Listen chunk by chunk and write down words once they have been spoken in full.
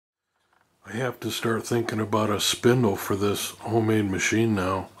I have to start thinking about a spindle for this homemade machine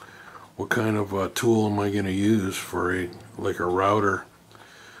now. What kind of tool am I going to use for a router?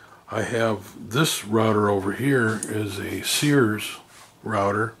 I have this router over here is a Sears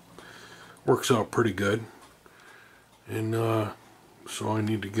router. Works out pretty good. And so I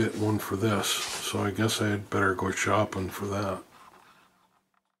need to get one for this. So I guess I had better go shopping for that.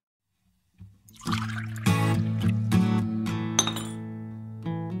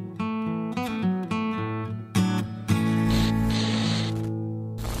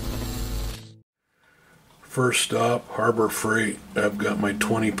 First stop, Harbor Freight. I've got my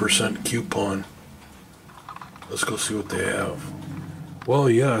 20% coupon. Let's go see what they have. Well,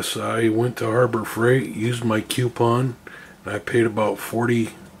 yes, I went to Harbor Freight, used my coupon, and I paid about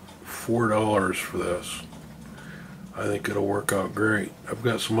 $44 for this. I think it'll work out great. I've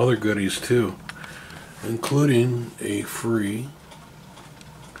got some other goodies too, including a free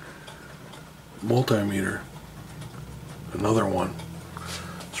multimeter. Another one.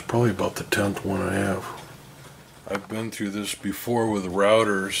 It's probably about the 10th one I have. I've been through this before with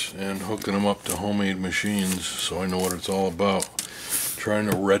routers and hooking them up to homemade machines, so I know what it's all about. Trying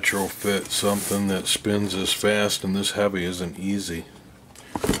to retrofit something that spins as fast and this heavy isn't easy.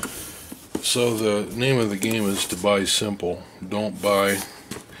 So the name of the game is to buy simple. Don't buy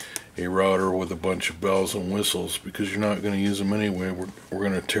a router with a bunch of bells and whistles, because you're not going to use them anyway. We're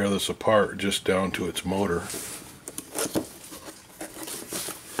going to tear this apart just down to its motor.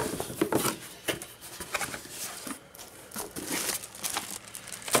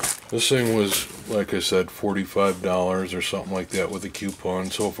 This thing was, like I said, $45 or something like that with a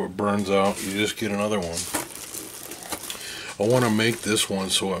coupon, so if it burns out, you just get another one. I want to make this one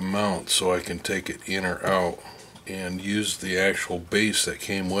so it mounts so I can take it in or out and use the actual base that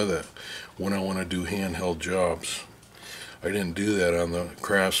came with it when I want to do handheld jobs. I didn't do that on the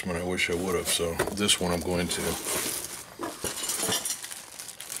Craftsman. I wish I would have, so this one I'm going to.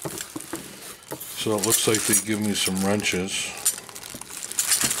 So it looks like they give me some wrenches.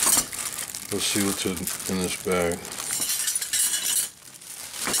 Let's see what's in this bag.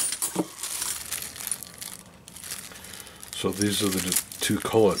 So these are the two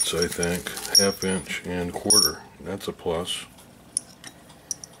cullets, I think, 1/2 inch and 1/4. That's a plus.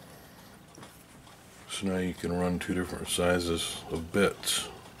 So now you can run two different sizes of bits.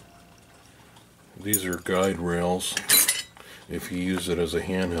 These are guide rails if you use it as a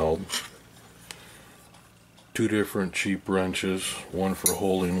handheld. Two different cheap wrenches, one for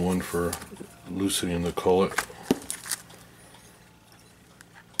holding, one for loosening the cullet.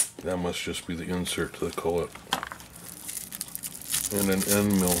 That must just be the insert to the cullet. And an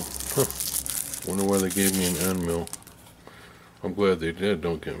end mill. Huh. Wonder why they gave me an end mill. I'm glad they did,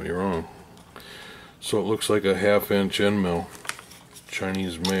 don't get me wrong. So it looks like a 1/2 inch end mill.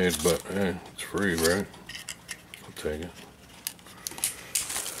 Chinese made, but hey, it's free, right? I'll take it.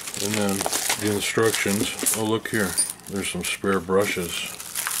 And then the instructions. Oh, look here. There's some spare brushes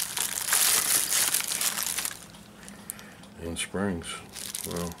and springs.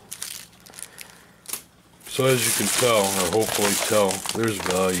 Well, so as you can tell, or hopefully tell, there's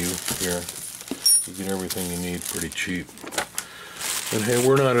value here. You get everything you need pretty cheap. And hey,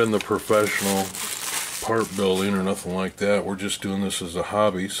 we're not in the professional part building or nothing like that. We're just doing this as a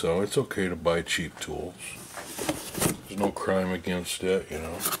hobby, so it's okay to buy cheap tools. There's no crime against it, you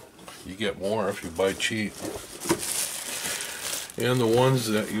know. You get more if you buy cheap. And the ones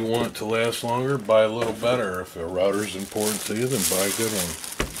that you want to last longer, buy a little better. If a router's important to you, then buy a good one.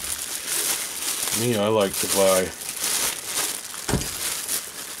 Me, I like to buy,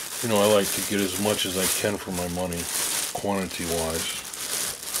 you know, I like to get as much as I can for my money, quantity-wise.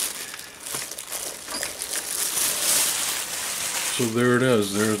 So there it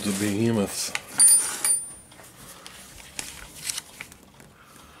is. There's the behemoth.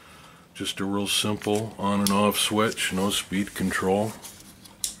 Just a real simple on and off switch, no speed control.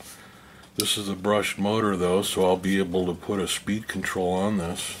 This is a brushed motor though, so I'll be able to put a speed control on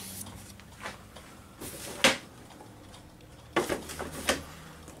this.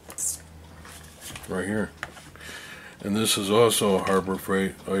 Right here. And this is also a Harbor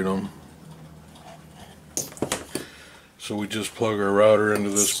Freight item. So we just plug our router into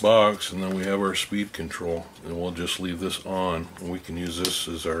this box and then we have our speed control, and we'll just leave this on and we can use this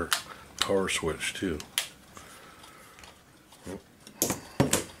as our power switch too.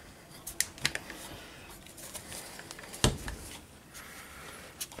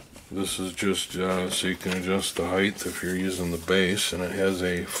 This is just so you can adjust the height if you're using the base, and it has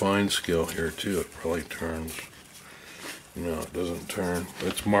a fine scale here too. It probably turns. No, it doesn't turn.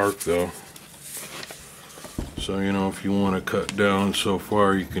 It's marked though. So, you know, if you want to cut down so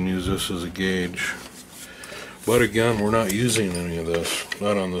far, you can use this as a gauge. But again, we're not using any of this.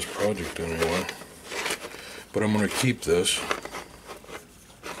 Not on this project anyway. But I'm going to keep this.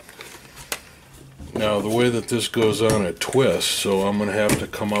 Now, the way that this goes on, it twists, so I'm going to have to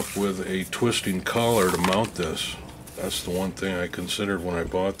come up with a twisting collar to mount this. That's the one thing I considered when I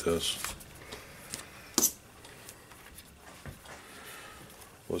bought this.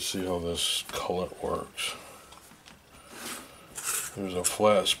 Let's see how this cullet works. There's a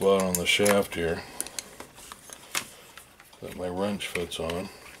flat spot on the shaft here that my wrench fits on.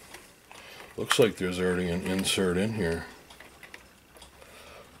 Looks like there's already an insert in here.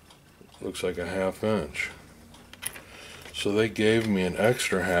 Looks like a 1/2 inch. So they gave me an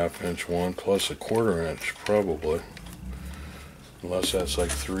extra 1/2 inch one plus a 1/4 inch probably. Unless that's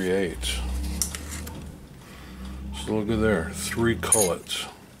like 3/8. So look at there, 3 cullets.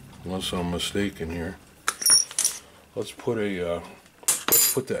 Unless I'm mistaken here. Let's put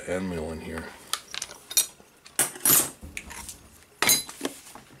the end mill in here.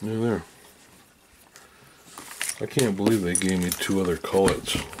 There. I can't believe they gave me 2 other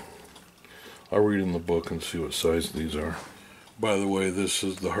cullets. I'll read in the book and see what size these are. By the way, this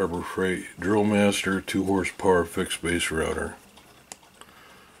is the Harbor Freight Drill Master 2 horsepower fixed base router.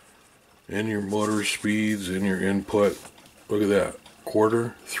 And your motor speeds and your input. Look at that.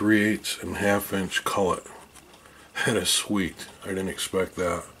 1/4, 3/8, and 1/2 inch cullet. That is sweet. I didn't expect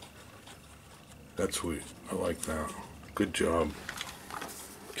that. That's sweet. I like that. Good job.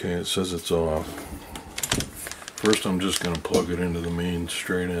 Okay, it says it's off. First I'm just going to plug it into the main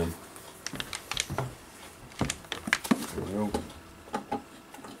straight in. There we go.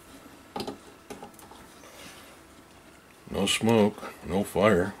 No smoke, no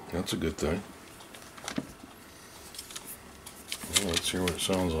fire. That's a good thing. Well, let's hear what it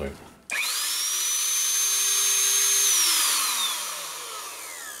sounds like.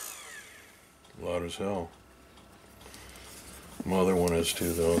 Loud as hell. My other one is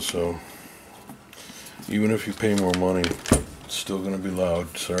too though, so even if you pay more money, it's still going to be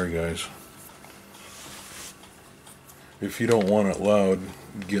loud. Sorry guys. If you don't want it loud,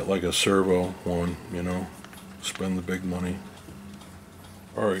 get like a servo one, you know, spend the big money.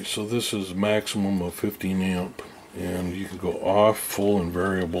 Alright, so this is maximum of 15 amp, and you can go off, full, and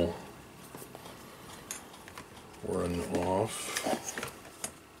variable. We're in off.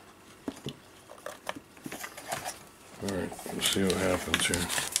 Alright, let's see what happens here.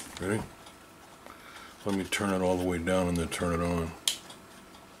 Ready? Let me turn it all the way down and then turn it on.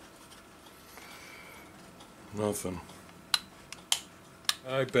 Nothing.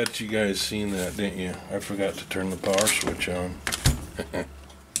 I bet you guys seen that, didn't you? I forgot to turn the power switch on.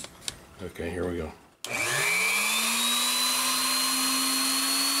 Okay, here we go.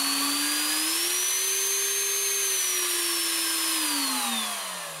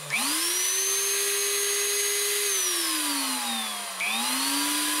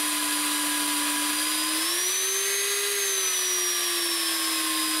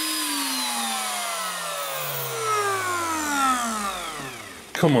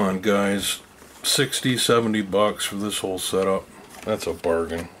 Come on guys, 60, 70 bucks for this whole setup. That's a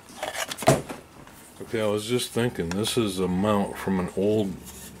bargain. Okay, I was just thinking, this is a mount from an old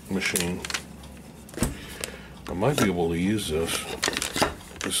machine. I might be able to use this.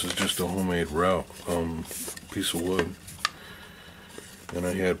 This is just a homemade route, piece of wood. And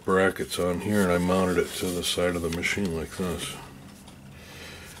I had brackets on here and I mounted it to the side of the machine like this.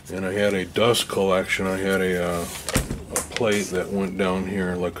 And I had a dust collection. I had a plate that went down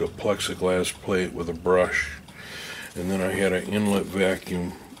here, like a plexiglass plate with a brush, and then I had an inlet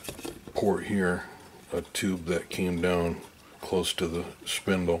vacuum port here, a tube that came down close to the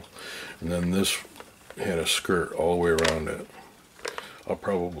spindle, and then this had a skirt all the way around it. I'll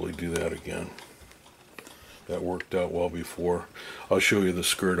probably do that again. That worked out well before. I'll show you the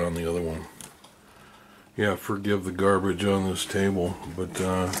skirt on the other one. Yeah, forgive the garbage on this table, but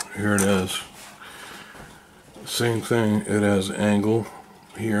here it is. Same thing, it has angle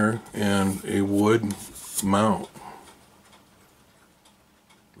here and a wood mount.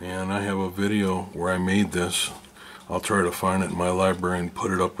 And I have a video where I made this. I'll try to find it in my library and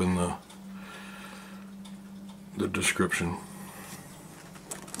put it up in the description.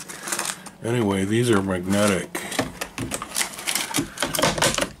 Anyway, these are magnetic.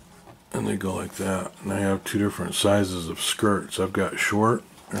 And they go like that. And I have 2 different sizes of skirts. I've got short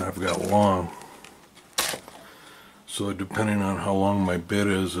and I've got long. So depending on how long my bit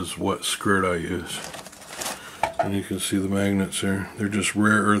is what skirt I use. And you can see the magnets there. They're just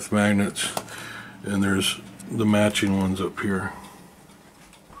rare earth magnets. And there's the matching ones up here.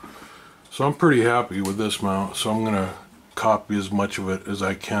 So I'm pretty happy with this mount, so I'm going to copy as much of it as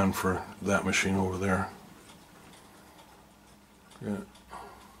I can for that machine over there. Yeah.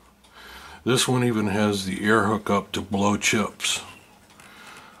 This one even has the air hookup to blow chips.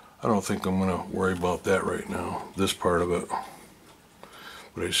 I don't think I'm going to worry about that right now, this part of it.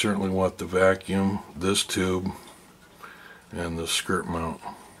 But I certainly want the vacuum, this tube, and the skirt mount.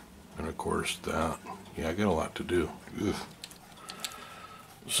 And of course that. Yeah, I got a lot to do. Ugh.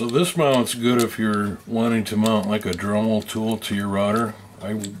 So this mount's good if you're wanting to mount like a Dremel tool to your router.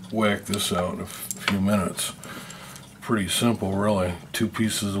 I whacked this out in a few minutes. Pretty simple, really. 2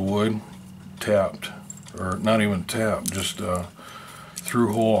 pieces of wood, tapped, or not even tapped, just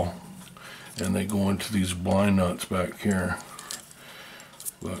through hole, and they go into these blind nuts back here.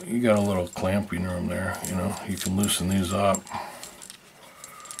 But you got a little clamping room there, you know, you can loosen these up.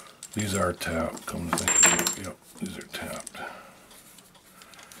 These are tapped, come to think of it. Yep, these are tapped.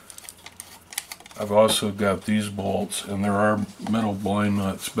 I've also got these bolts, and there are metal blind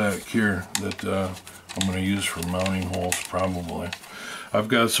nuts back here that I'm going to use for mounting holes probably. I've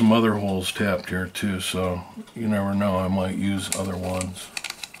got some other holes tapped here too, so you never know, I might use other ones.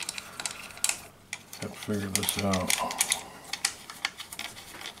 Have to figure this out.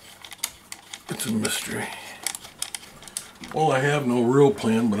 It's a mystery. Well, I have no real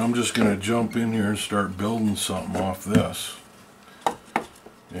plan, but I'm just going to jump in here and start building something off this.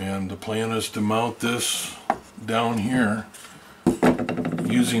 And the plan is to mount this down here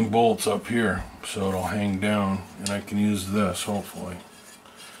using bolts up here, so it'll hang down and I can use this hopefully.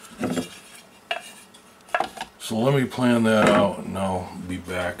 So let me plan that out and I'll be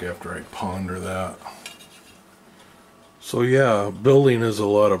back after I ponder that. So yeah, building is a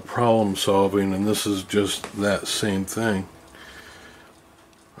lot of problem solving, and this is just that same thing.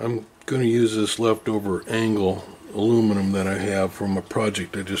 I'm going to use this leftover angle aluminum that I have from a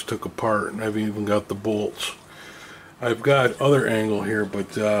project I just took apart, and I've even got the bolts. I've got other angle here,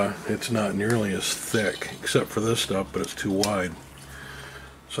 but it's not nearly as thick, except for this stuff, but it's too wide.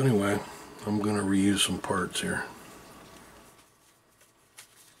 So anyway, I'm going to reuse some parts here.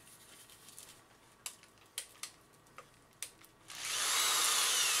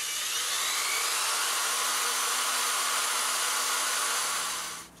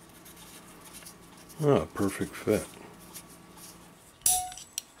 Ah, perfect fit.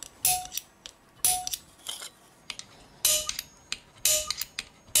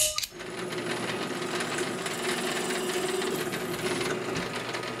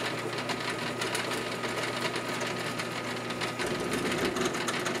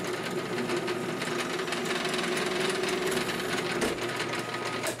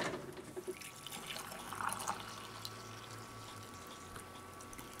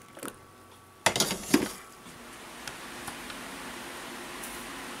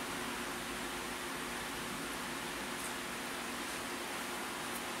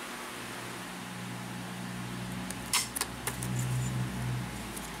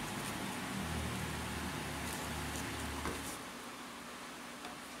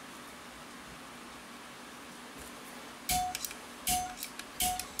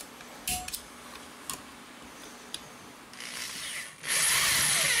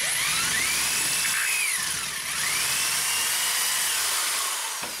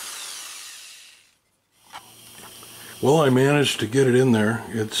 Well, I managed to get it in there.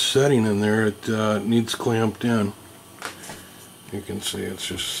 It's setting in there. It needs clamped in. You can see it's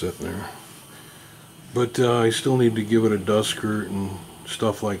just sitting there. But I still need to give it a dust skirt and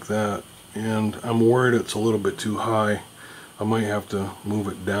stuff like that. And I'm worried it's a little bit too high. I might have to move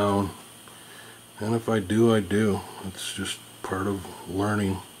it down. And if I do, I do. It's just part of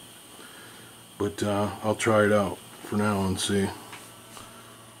learning. But I'll try it out for now and see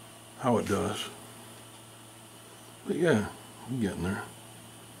how it does. But yeah, I'm getting there.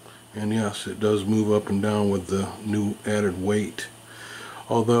 And yes, it does move up and down with the new added weight.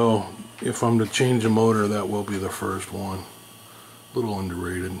 Although, if I'm to change a motor, that will be the first one. A little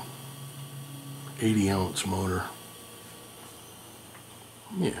underrated. 80-ounce motor.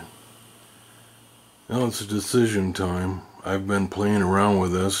 Yeah. Now it's decision time. I've been playing around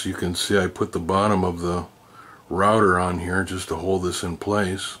with this. You can see I put the bottom of the router on here just to hold this in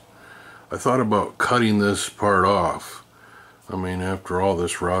place. I thought about cutting this part off. I mean, after all,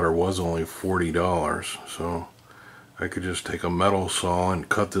 this router was only $40, so I could just take a metal saw and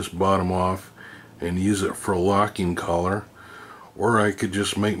cut this bottom off and use it for a locking collar, or I could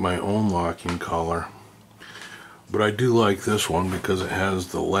just make my own locking collar. But I do like this one because it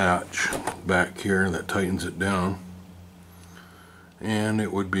has the latch back here that tightens it down, and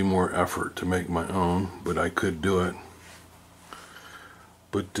it would be more effort to make my own, but I could do it.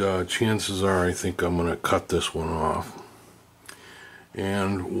 but chances are I think I'm going to cut this one off.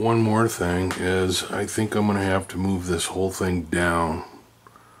 And one more thing is I think I'm going to have to move this whole thing down.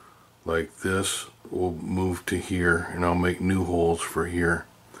 Like this will move to here, and I'll make new holes for here.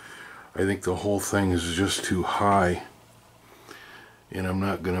 I think the whole thing is just too high, and I'm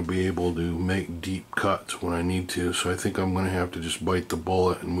not going to be able to make deep cuts when I need to, so I think I'm going to have to just bite the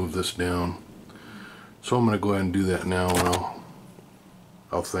bullet and move this down. So I'm going to go ahead and do that now, and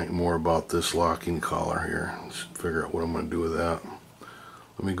I'll think more about this locking collar here. Let's figure out what I'm going to do with that.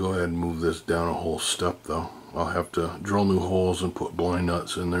 Let me go ahead and move this down a whole step though. I'll have to drill new holes and put blind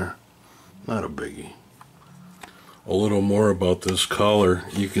nuts in there. Not a biggie. A little more about this collar.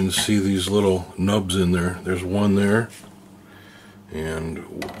 You can see these little nubs in there. There's one there and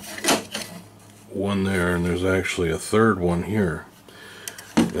one there, and there's actually a third one here.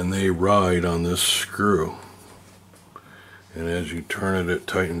 And they ride on this screw. And as you turn it, it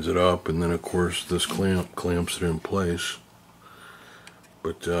tightens it up, and then of course this clamp clamps it in place.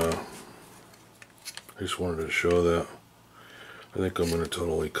 But I just wanted to show that. I think I'm going to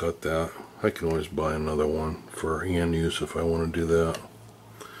totally cut that. I can always buy another one for hand use if I want to do that.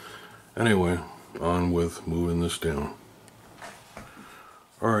 Anyway, on with moving this down.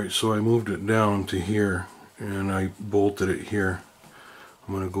 Alright, so I moved it down to here, and I bolted it here.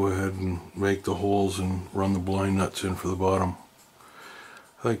 I'm going to go ahead and make the holes and run the blind nuts in for the bottom.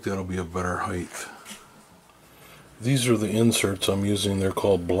 I think that'll be a better height. These are the inserts I'm using. They're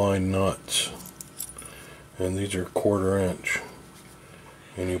called blind nuts, and these are 1/4 inch,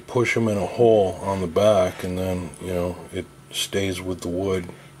 and you push them in a hole on the back, and then it stays with the wood.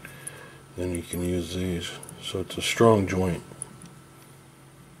 Then you can use these, so it's a strong joint.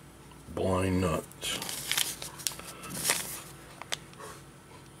 Blind nuts.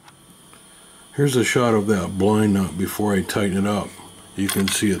 Here's a shot of that blind nut before I tighten it up. You can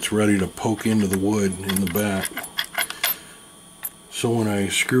see it's ready to poke into the wood in the back. So when I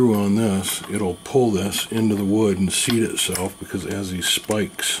screw on this, it'll pull this into the wood and seat itself because it has these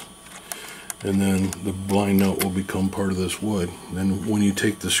spikes. And then the blind nut will become part of this wood. Then when you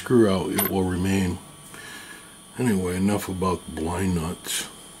take the screw out, it will remain. Anyway, enough about blind nuts.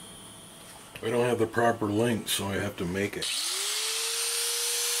 I don't have the proper length, so I have to make it.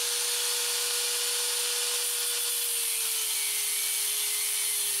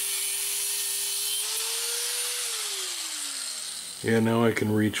 Yeah, now I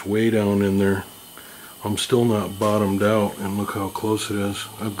can reach way down in there. I'm still not bottomed out, and look how close it is.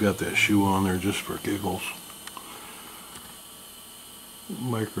 I've got that shoe on there just for giggles.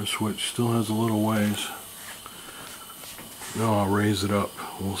 Micro switch still has a little ways. Now I'll raise it up.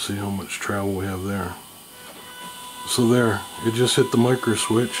 We'll see how much travel we have there. So there, it just hit the micro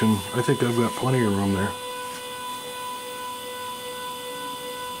switch, and I think I've got plenty of room there.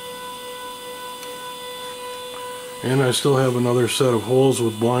 And I still have another set of holes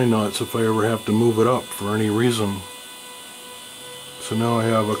with blind nuts if I ever have to move it up for any reason. So now I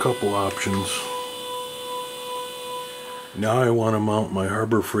have a couple options. Now I want to mount my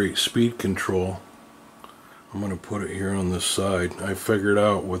Harbor Freight speed control. I'm going to put it here on this side. I figured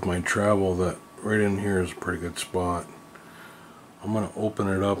out with my travel that right in here is a pretty good spot. I'm going to open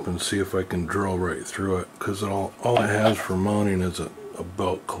it up and see if I can drill right through it, because all it has for mounting is a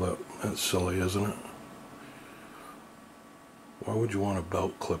belt clip. That's silly, isn't it? Why would you want a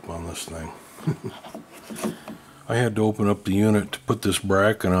belt clip on this thing? I had to open up the unit to put this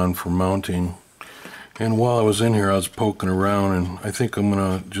bracket on for mounting, and while I was in here I was poking around, and I think I'm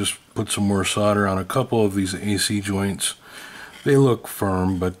gonna just put some more solder on a couple of these AC joints. They look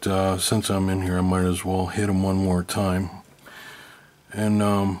firm, but since I'm in here I might as well hit them one more time. And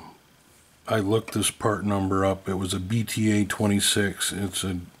I looked this part number up. It was a BTA 26. It's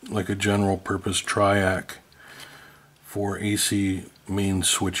like a general purpose triac for AC main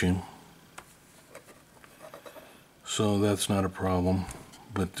switching. So that's not a problem,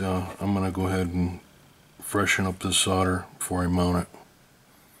 but I'm going to go ahead and freshen up this solder before I mount it.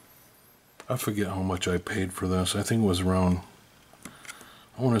 I forget how much I paid for this. I think it was around,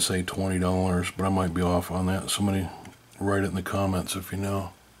 I want to say $20, but I might be off on that. Somebody write it in the comments if you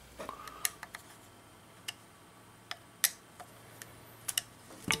know.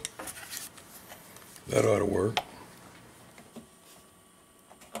 That ought to work.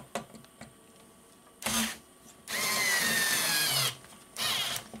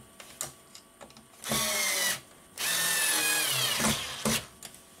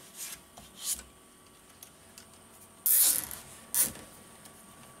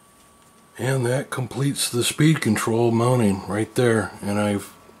 And that completes the speed control mounting right there. And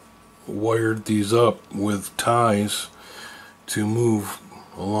I've wired these up with ties to move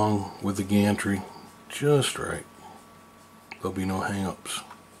along with the gantry just right. There'll be no hang-ups.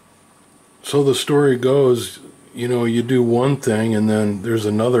 So the story goes, you know, you do one thing and then there's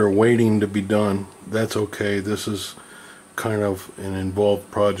another waiting to be done. That's okay. This is kind of an involved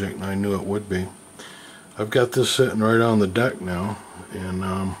project, and I knew it would be. I've got this sitting right on the deck now, and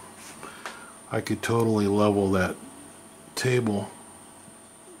I could totally level that table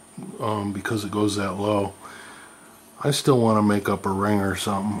because it goes that low. I still want to make up a ring or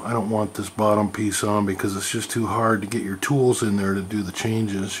something. I don't want this bottom piece on because it's just too hard to get your tools in there to do the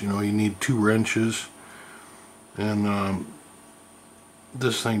changes. You know, you need 2 wrenches, and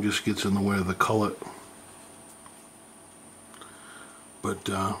this thing just gets in the way of the cullet. But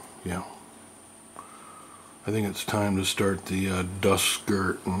yeah, I think it's time to start the dust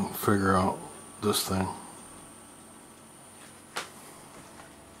skirt and figure out this thing.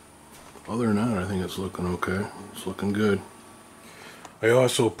 Other than that, I think it's looking okay. It's looking good. I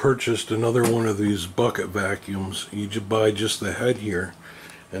also purchased another one of these bucket vacuums. You just buy just the head here,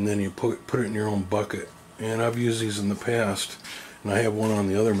 and then you put it in your own bucket. And I've used these in the past, and I have one on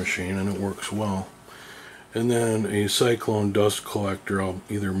the other machine, and it works well. And then a cyclone dust collector. I'll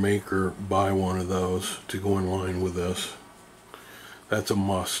either make or buy one of those to go in line with this. That's a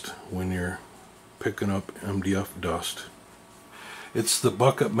must when you're picking up MDF dust. It's the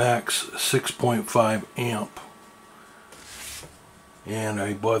Bucket Max 6.5 amp. And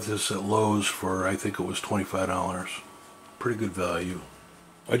I bought this at Lowe's for, I think it was $25. Pretty good value.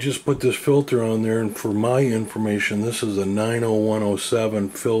 I just put this filter on there, and for my information, this is a 90107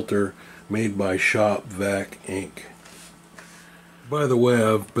 filter made by Shop Vac Inc. By the way,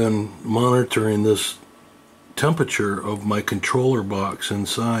 I've been monitoring this temperature of my controller box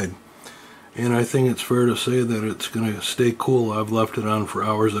inside, and I think it's fair to say that it's going to stay cool. I've left it on for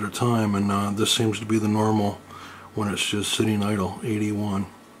hours at a time, and this seems to be the normal when it's just sitting idle, 81.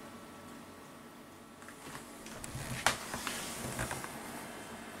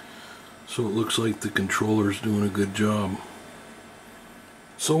 So it looks like the controller's doing a good job.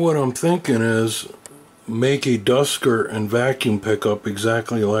 So what I'm thinking is make a dust skirt and vacuum pickup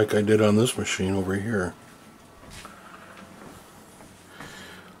exactly like I did on this machine over here.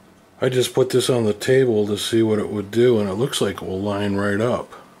 I just put this on the table to see what it would do, and it looks like it will line right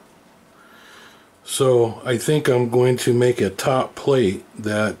up. So I think I'm going to make a top plate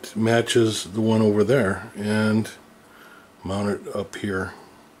that matches the one over there and mount it up here.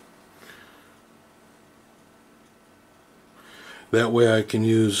 That way I can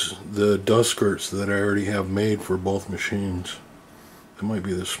use the dust skirts that I already have made for both machines. That might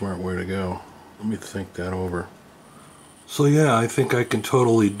be the smart way to go. Let me think that over. So yeah, I think I can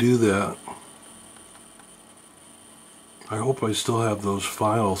totally do that. I hope I still have those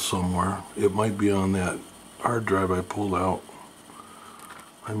files somewhere. It might be on that hard drive I pulled out.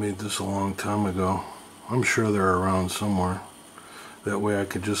 I made this a long time ago. I'm sure they're around somewhere. That way I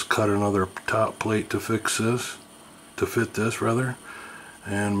could just cut another top plate to fix this. To fit this rather,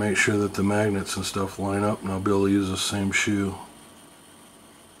 and make sure that the magnets and stuff line up, and I'll be able to use the same shoe.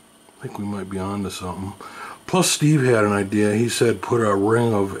 I think we might be on to something. Plus Steve had an idea. He said put a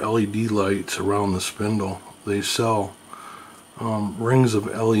ring of LED lights around the spindle. They sell rings of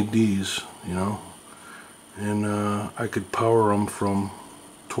LEDs, you know, and I could power them from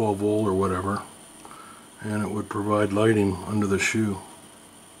 12 volt or whatever, and it would provide lighting under the shoe.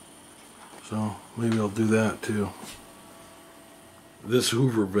 So maybe I'll do that too. This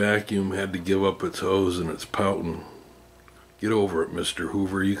Hoover vacuum had to give up its hose and it's pouting. Get over it, Mr.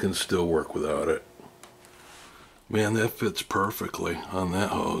 Hoover. You can still work without it. Man, that fits perfectly on that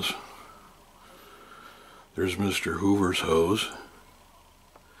hose. There's Mr. Hoover's hose.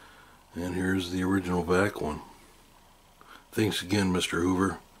 And here's the original vac one. Thanks again, Mr.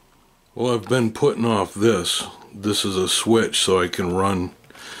 Hoover. Well, I've been putting off this. This is a switch so I can run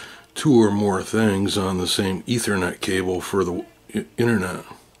 2 or more things on the same Ethernet cable for the internet.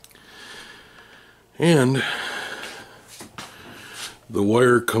 And the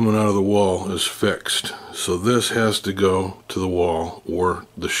wire coming out of the wall is fixed. So this has to go to the wall or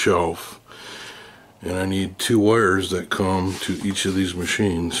the shelf. And I need 2 wires that come to each of these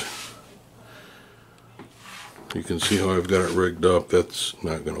machines. You can see how I've got it rigged up. That's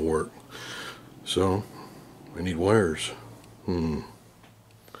not going to work. So I need wires.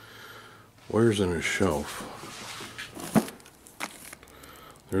 Wires in a shelf.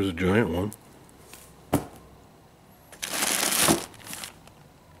 There's a giant one.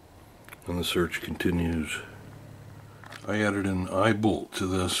 And the search continues. I added an eye bolt to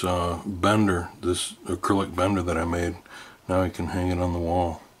this bender, this acrylic bender that I made. Now I can hang it on the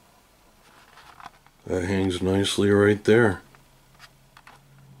wall. That hangs nicely right there.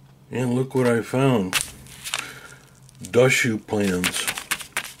 And look what I found. Dushu plans.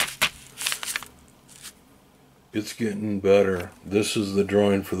 It's getting better. This is the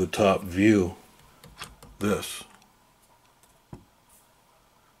drawing for the top view. This.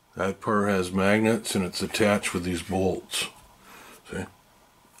 That part has magnets and it's attached with these bolts. See?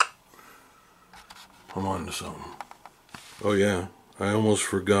 I'm on to something. Oh yeah, I almost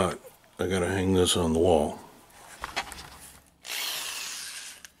forgot. I gotta hang this on the wall.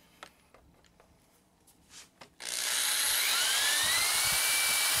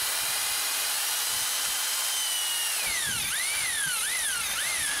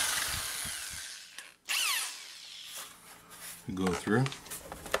 Go through.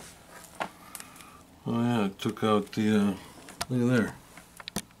 Oh yeah, it took out the, look at there.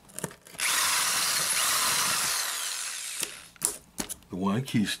 The Y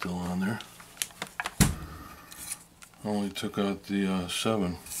key's still on there. Only took out the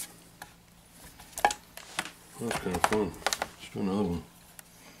 7. That's kind of fun. Let's do another one.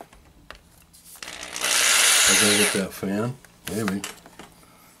 I gotta get that fan, maybe.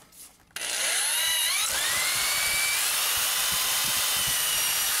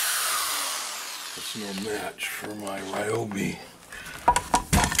 That's no match for my Ryobi.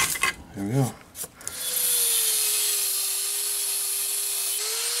 There we go.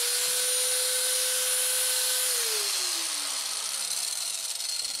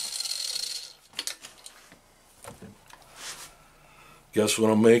 Guess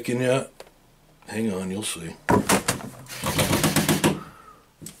what I'm making yet? Hang on, you'll see.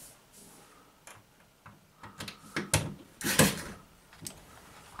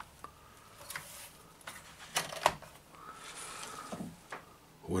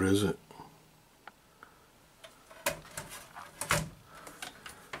 What is it?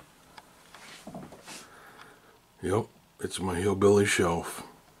 Yep, it's my hillbilly shelf.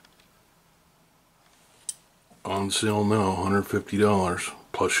 On sale now, $150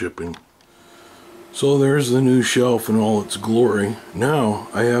 plus shipping. So there's the new shelf in all its glory. Now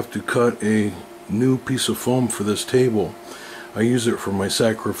I have to cut a new piece of foam for this table. I use it for my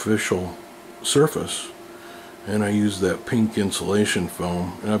sacrificial surface, and I use that pink insulation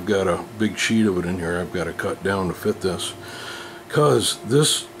foam, and I've got a big sheet of it in here I've got to cut down to fit this, because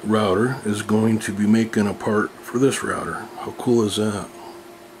this router is going to be making a part for this router. How cool is that?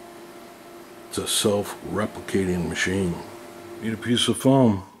 It's a self-replicating machine. Need a piece of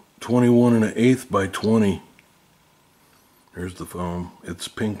foam, 21 1/8 by 20. There's the foam. It's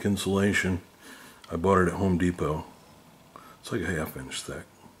pink insulation. I bought it at Home Depot. It's like a 1/2 inch thick.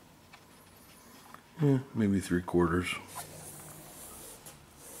 Yeah, maybe 3/4.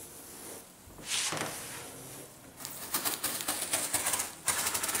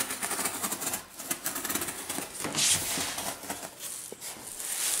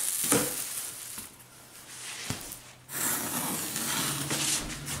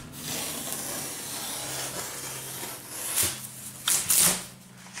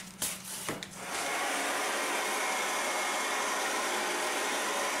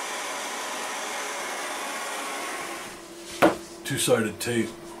 Two-sided tape.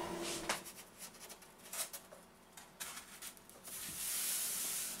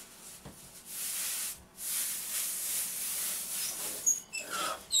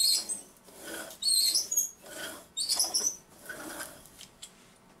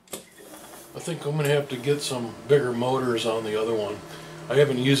 I think I'm going to have to get some bigger motors on the other one. I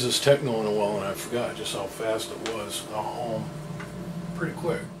haven't used this Techno in a while, and I forgot just how fast it was. Got home pretty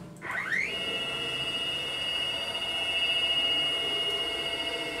quick.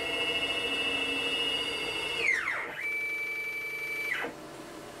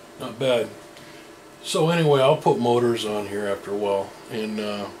 Not bad. So anyway, I'll put motors on here after a while. And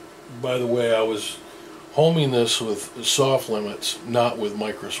by the way, I was homing this with soft limits, not with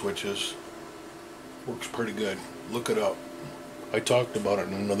micro switches. Works pretty good. Look it up. I talked about it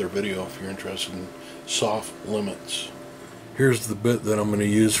in another video if you're interested in soft limits. Here's the bit that I'm going to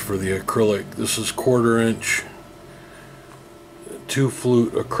use for the acrylic. This is 1/4 inch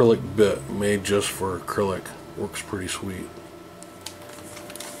 2-flute acrylic bit made just for acrylic. Works pretty sweet.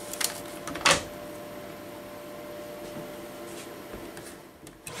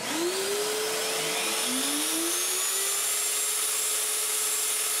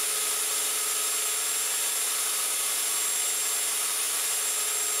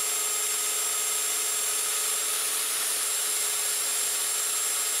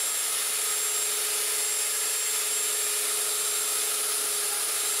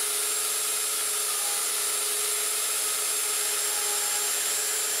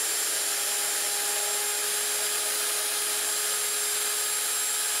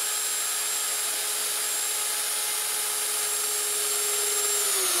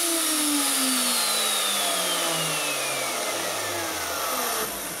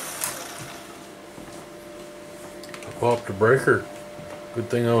 popped a breaker. Good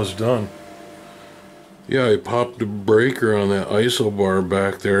thing I was done. Yeah, I popped a breaker on that ISO bar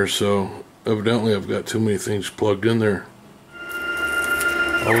back there, so evidently I've got too many things plugged in there.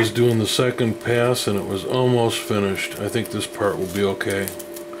 I was doing the second pass and it was almost finished. I think this part will be okay.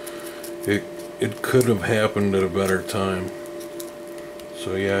 It could have happened at a better time.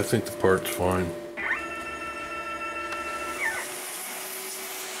 So yeah, I think the part's fine.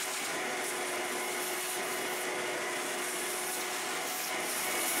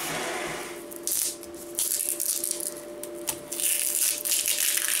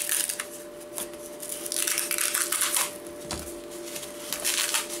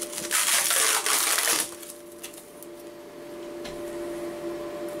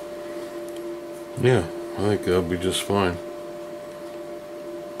 Yeah, I think that'll be just fine.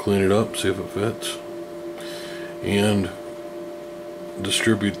 Clean it up, see if it fits, and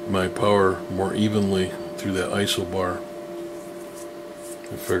distribute my power more evenly through that ISO bar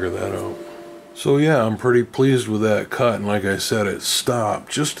and figure that out. So yeah, I'm pretty pleased with that cut, and like I said, it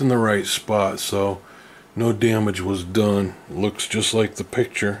stopped just in the right spot, so no damage was done. It looks just like the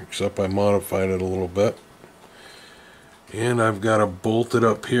picture, except I modified it a little bit. And I've got to bolt it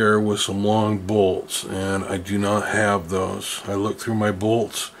up here with some long bolts, and I do not have those. I looked through my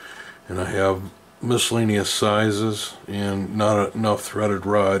bolts and I have miscellaneous sizes and not enough threaded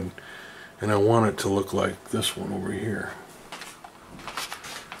rod, and I want it to look like this one over here.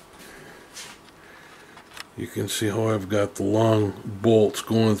 You can see how I've got the long bolts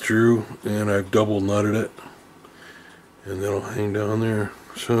going through, and I've double nutted it, and that'll hang down there.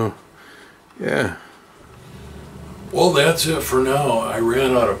 So yeah. Well, that's it for now. I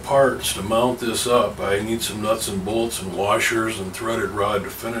ran out of parts to mount this up. I need some nuts and bolts and washers and threaded rod to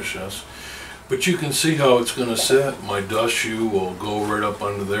finish this. But you can see how it's going to sit. My dust shoe will go right up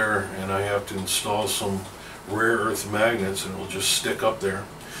under there, and I have to install some rare earth magnets, and it will just stick up there.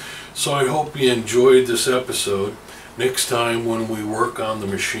 So I hope you enjoyed this episode. Next time when we work on the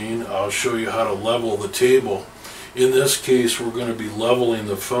machine, I'll show you how to level the table. In this case, we're going to be leveling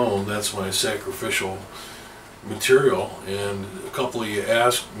the phone. That's my sacrificial material, and a couple of you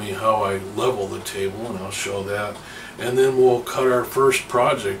asked me how I level the table, and I'll show that, and then we'll cut our first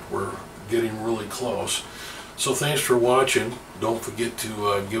project. We're getting really close. So thanks for watching. Don't forget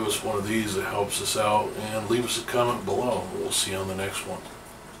to give us one of these. It helps us out, and leave us a comment below. We'll see you on the next one.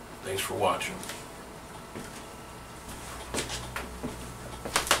 Thanks for watching.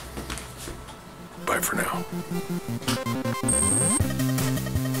 Bye for now.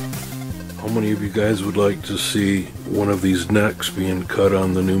 How many of you guys would like to see one of these necks being cut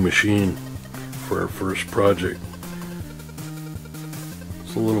on the new machine for our first project?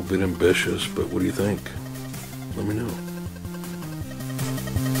 It's a little bit ambitious, but what do you think? Let me know.